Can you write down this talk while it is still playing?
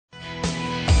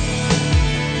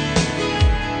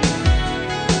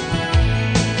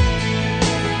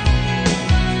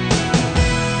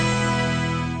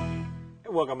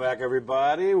Welcome back,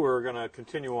 everybody. We're going to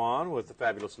continue on with the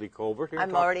fabulous Lee Kolbert here.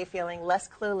 I'm already feeling less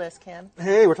clueless, Kim.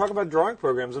 Hey, we're talking about drawing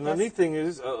programs, and Yes. the neat thing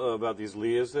is about these,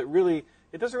 Lee, is that really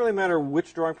it doesn't really matter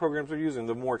which drawing programs they're using.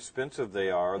 The more expensive they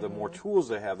are, the more tools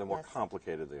they have, the more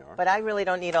complicated they are. But I really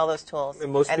don't need all those tools,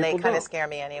 And most they people kind don't. of scare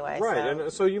me anyway. Right, so.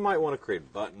 and so you might want to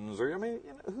create buttons, or, I mean,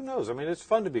 who knows? I mean, it's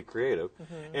fun to be creative.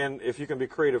 And if you can be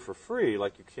creative for free,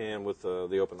 like you can with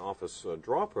the Open Office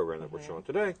draw program that we're showing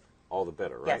today, all the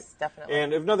better, right? Yes, definitely.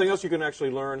 And if nothing else, you can actually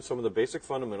learn some of the basic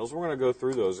fundamentals. We're going to go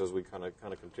through those as we kind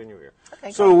of continue here.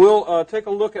 Okay, so we'll take a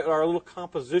look at our little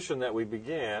composition that we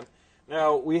began.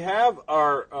 Now, we have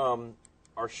our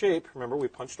shape. Remember, we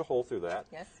punched a hole through that.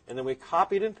 Yes. And then we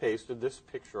copied and pasted this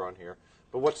picture on here.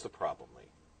 But what's the problem, Lee?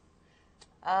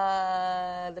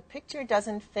 The picture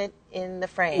doesn't fit in the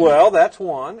frame. Well, that's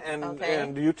one. And, Okay.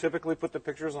 and do you typically put the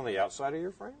pictures on the outside of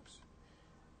your frames?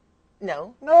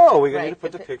 No. No, we Right, need to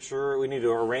put but the picture, we need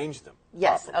to arrange them.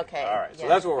 Yes, properly. okay, All right, so yes,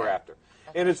 that's what we're okay. after.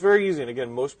 And it's very easy, and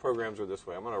again, most programs are this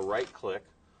way. I'm going to right-click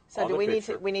So on do the we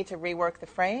picture. need to rework the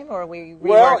frame, or are we reworking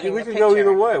Well, the we picture? can go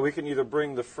either way. We can either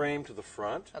bring the frame to the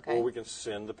front, Okay. or we can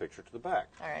send the picture to the back.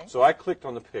 All right. So I clicked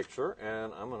on the picture,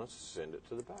 and I'm going to send it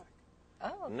to the back.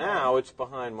 Oh, okay. Now it's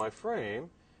behind my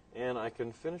frame, and I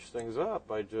can finish things up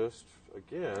by just,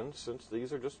 again, since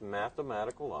these are just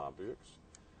mathematical objects,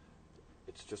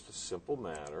 it's just a simple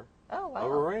matter Oh, wow.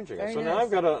 of arranging it. Very So nice. now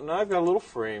I've got a little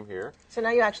frame here. So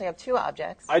now you actually have two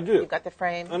objects. I do. You've got the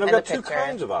frame And I've got the two picture.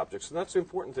 kinds of objects, and that's the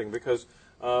important thing because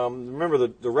remember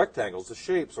the rectangles, the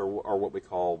shapes are what we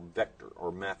call vector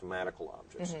or mathematical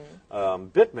objects.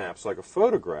 Bitmaps, like a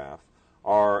photograph,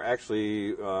 are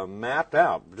actually mapped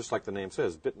out, just like the name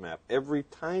says, bitmap. Every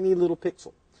tiny little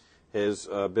pixel has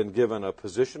been given a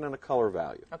position and a color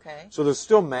value. Okay. So there's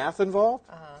still math involved.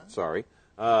 Sorry.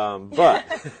 But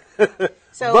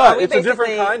So but are we it's a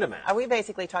different basically- kind of math. Are we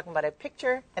basically talking about a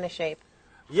picture and a shape?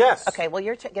 Yes. Okay, well,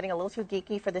 you're getting a little too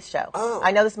geeky for this show. Oh.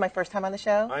 I know this is my first time on the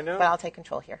show. I know. But I'll take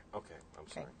control here. Okay. I'm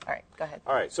sorry. Okay. All right, go ahead.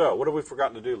 All right, so what have we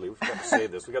forgotten to do, Lee? We forgot to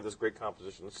save this. We got this great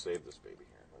composition. Let's save this baby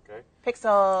here, okay?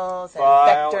 Pixels and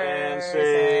File vectors, and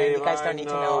save. you guys don't need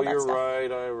to know all that you're stuff.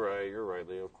 right. You're right,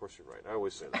 Lee. Of course you're right. I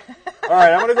always say that. All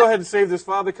right, I'm going to go ahead and save this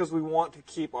file because we want to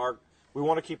keep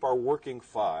our working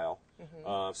file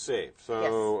saved. So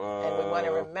Yes, and we want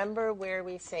to remember where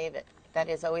we save it. That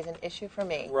is always an issue for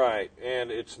me. right,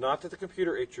 and it's not that the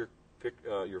computer ate your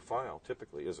file.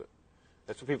 Typically, is it?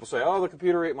 That's what people say. Oh, the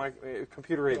computer ate my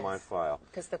Yes. file.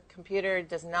 Because the computer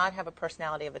does not have a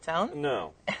personality of its own.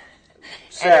 No. And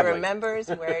Sadly. it remembers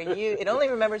where it only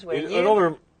remembers where It you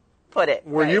only put it.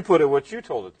 where right. you put it, what you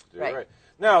told it to do. Right.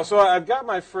 Now, so I've got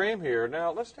my frame here.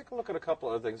 Now, let's take a look at a couple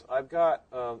other things. I've got,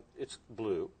 it's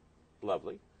blue.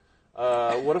 Lovely.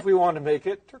 What if we wanted to make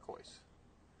it turquoise?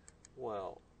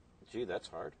 Well, gee, that's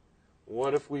hard.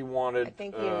 What if we wanted... I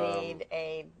think you need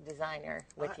a designer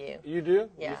with you. You do?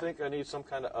 Yeah. You think I need some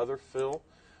kind of other fill?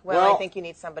 Well, I think you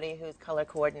need somebody who's color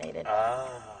coordinated. I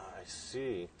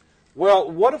see.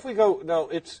 Well, what if we go... No,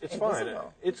 it's fine.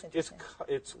 Invisible.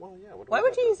 It's well, yeah. What do Why we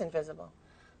would you do? use invisible?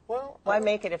 Well, Why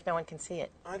make it if no one can see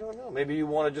it? I don't know. Maybe you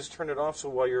want to just turn it off so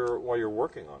while you're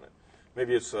working on it.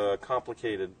 Maybe it's a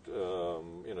complicated,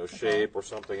 shape or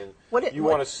something, and you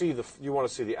want to see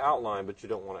the outline, but you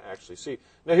don't want to actually see.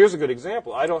 Now, here's a good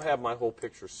example. I don't have my whole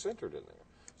picture centered in there,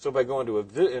 so by going to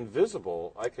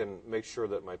invisible, I can make sure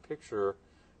that my picture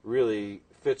really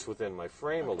fits within my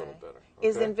frame a little better. Okay?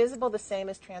 Is invisible the same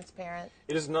as transparent?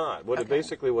 It is not. What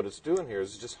it's doing here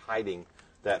is just hiding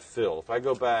that fill. If I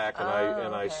go back and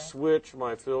I switch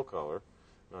my fill color,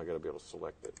 now I got to be able to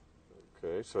select it.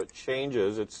 Okay, so it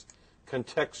changes. It's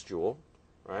contextual,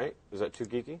 right? Is that too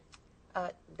geeky?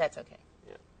 That's okay.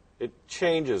 Yeah. It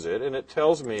changes it, and it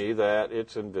tells me that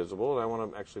it's invisible, and I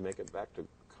want to actually make it back to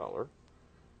color.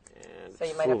 And So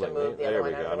you might have to move the other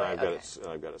one out of the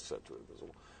way. I've got it set to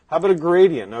invisible. How about a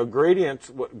gradient? Now,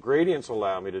 what gradients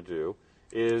allow me to do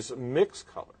is mix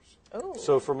colors. Ooh,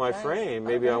 So for my nice. frame,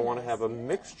 maybe I want to have a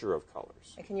mixture of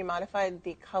colors. And can you modify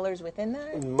the colors within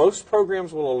that? Most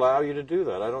programs will allow you to do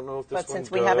that. I don't know if this one But since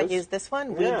does. we haven't used this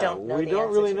one, we don't know the answer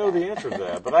really to know that. the answer to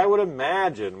that. But I would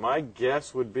imagine, my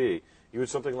guess would be, you would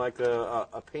something like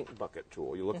a paint bucket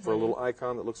tool. You look for a little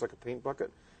icon that looks like a paint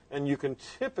bucket, and you can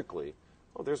typically,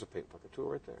 there's a paint bucket tool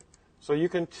right there. So you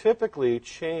can typically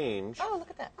change look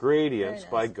at that. gradients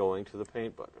Very by nice. going to the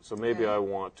paint bucket. So maybe I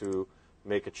want to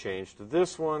make a change to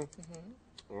this one.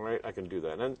 All right, I can do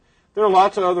that. And there are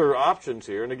lots of other options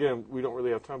here. And again, we don't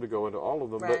really have time to go into all of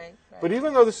them. But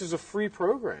even though this is a free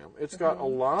program, it's got a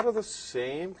lot of the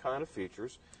same kind of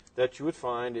features that you would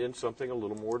find in something a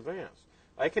little more advanced.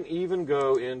 I can even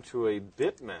go into a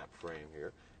bitmap frame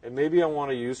here And maybe I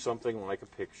want to use something like a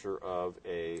picture of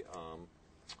a,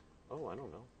 oh, I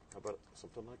don't know. How about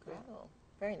something like that? Oh,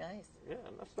 very nice. Yeah,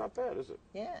 and that's not bad, is it?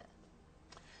 Yeah.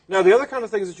 Now, the other kind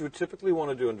of things that you would typically want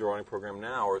to do in a drawing program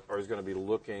now are going to be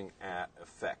looking at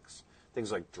effects.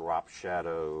 Things like drop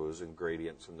shadows and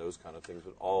gradients and those kind of things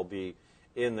would all be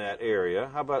in that area.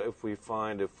 How about if we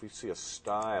see a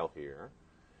style here,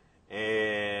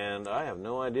 and I have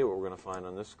no idea what we're going to find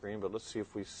on this screen, but let's see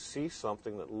if we see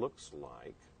something that looks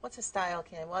like. What's a style,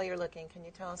 Ken? While you're looking, can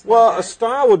you tell us? Well, a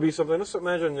style would be something. Let's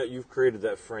imagine that you've created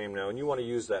that frame now, and you want to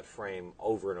use that frame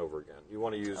over and over again. You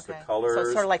want to use the colors,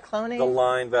 so sort of like cloning, the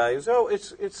line values. Oh,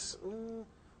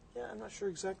 yeah, I'm not sure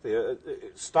exactly.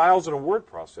 Styles in a word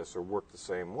processor work the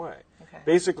same way. Okay.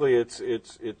 Basically,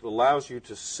 it allows you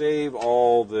to save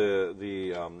all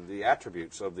the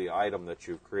attributes of the item that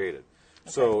you've created.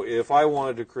 Okay. So if I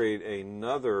wanted to create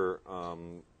another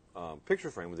picture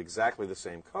frame with exactly the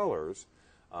same colors,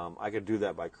 I could do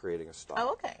that by creating a style.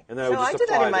 Oh, okay. And then so I do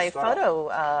that in my style.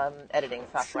 photo editing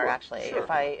software, actually. Sure.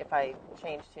 If I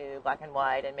change to black and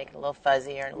white and make it a little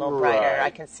fuzzier and a little brighter, I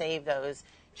can save those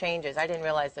changes. I didn't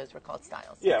realize those were called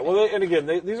styles. Yeah, well, and again,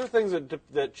 these are things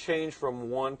that change from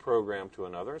one program to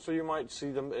another, so you might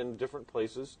see them in different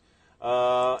places.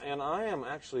 And I am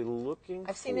actually looking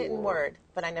I've seen it in Word,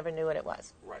 but I never knew what it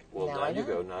was. Right. Well, now you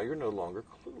go. Now you're no longer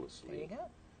clueless. There you go.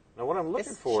 Now what I'm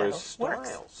looking for is styles.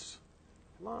 Works.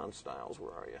 Come on, styles,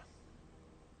 where are you?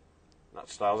 Not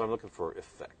styles, I'm looking for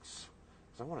effects.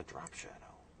 Because I want a drop shadow.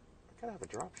 I gotta have a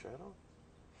drop shadow.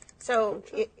 So,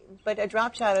 but a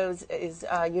drop shadow is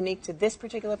unique to this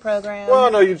particular program? Well,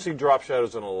 no, you'd see drop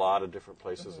shadows in a lot of different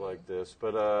places like this,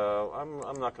 but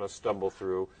I'm not going to stumble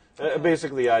through.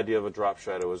 Basically, the idea of a drop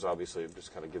shadow is obviously it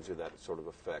just kind of gives you that sort of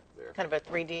effect there. Kind of a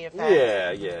 3D effect?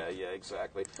 Yeah,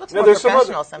 exactly. Looks more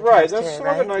professional sometimes, right, there's some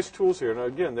other nice tools here. Now,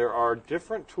 again, there are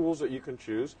different tools that you can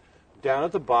choose. Down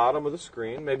at the bottom of the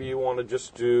screen, maybe you want to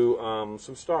just do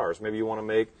some stars. Maybe you want to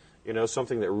make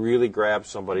something that really grabs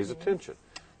somebody's attention.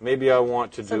 Maybe I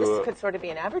want to do this could sort of be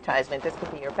an advertisement. This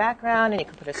could be your background, and you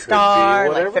could put a star,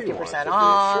 like 50%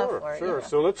 off. Sure.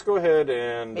 So let's go ahead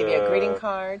and maybe a greeting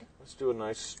card. Let's do a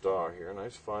nice star here, a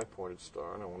nice 5-pointed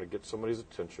star, and I want to get somebody's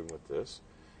attention with this.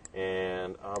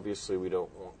 And obviously, we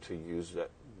don't want to use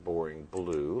that boring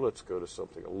blue. Let's go to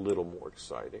something a little more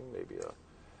exciting, maybe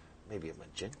a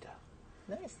magenta.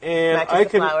 Nice. And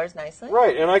matches the flowers nicely.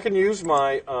 Right, and I can use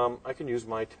my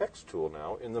text tool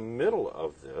now in the middle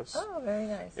of this. Oh, very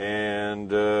nice.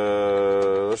 And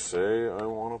let's say I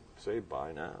want to say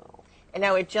bye now. And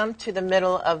now it jumped to the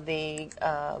middle of the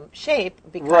shape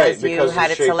because you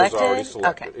had it selected? Was already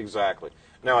selected. Okay. Exactly.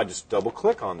 Now I just double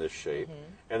click on this shape,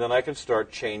 and then I can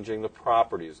start changing the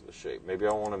properties of the shape. Maybe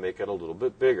I want to make it a little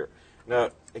bit bigger.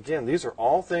 Now, again, these are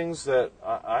all things that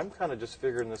I'm kind of just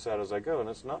figuring this out as I go, and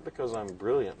it's not because I'm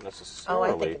brilliant necessarily.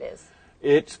 Oh, I think it is.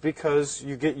 It's because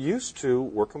you get used to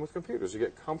working with computers. You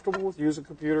get comfortable with using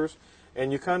computers,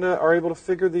 and you kind of are able to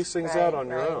figure these things out on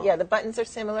your own. Yeah, the buttons are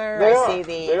similar. They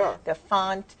see are. The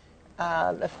font.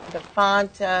 The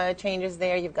font changes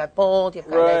there. You've got bold. You've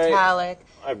got italic.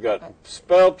 I've got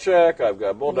spell check. I've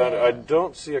got bold. Yeah. I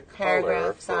don't see a color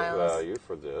Paragraph for styles. value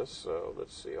for this, so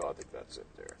let's see. Oh, I think that's it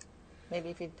there. Maybe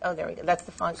if you, there we go. That's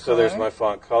the font color. So there's my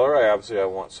font color. I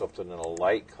want something in a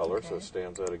light color so it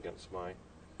stands out against my...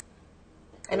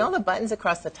 And all the buttons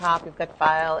across the top, you've got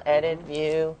file, edit,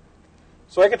 view.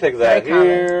 So I can take that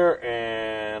here,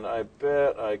 and I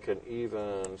bet I can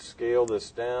even scale this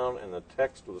down, and the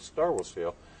text with the star will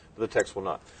scale, but the text will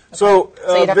not. Okay. So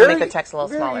you'd have to make the text a little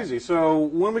smaller. Very easy. So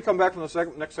when we come back from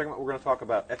the next segment, we're going to talk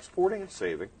about exporting and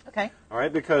saving. Okay. All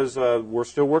right, because we're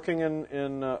still working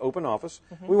in Open Office.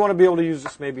 We want to be able to use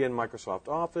this maybe in Microsoft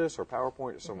Office or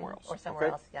PowerPoint or somewhere else. Or somewhere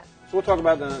else, yeah. So we'll talk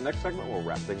about it in the next segment. We'll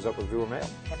wrap things up with viewer mail.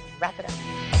 Wrap it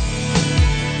up.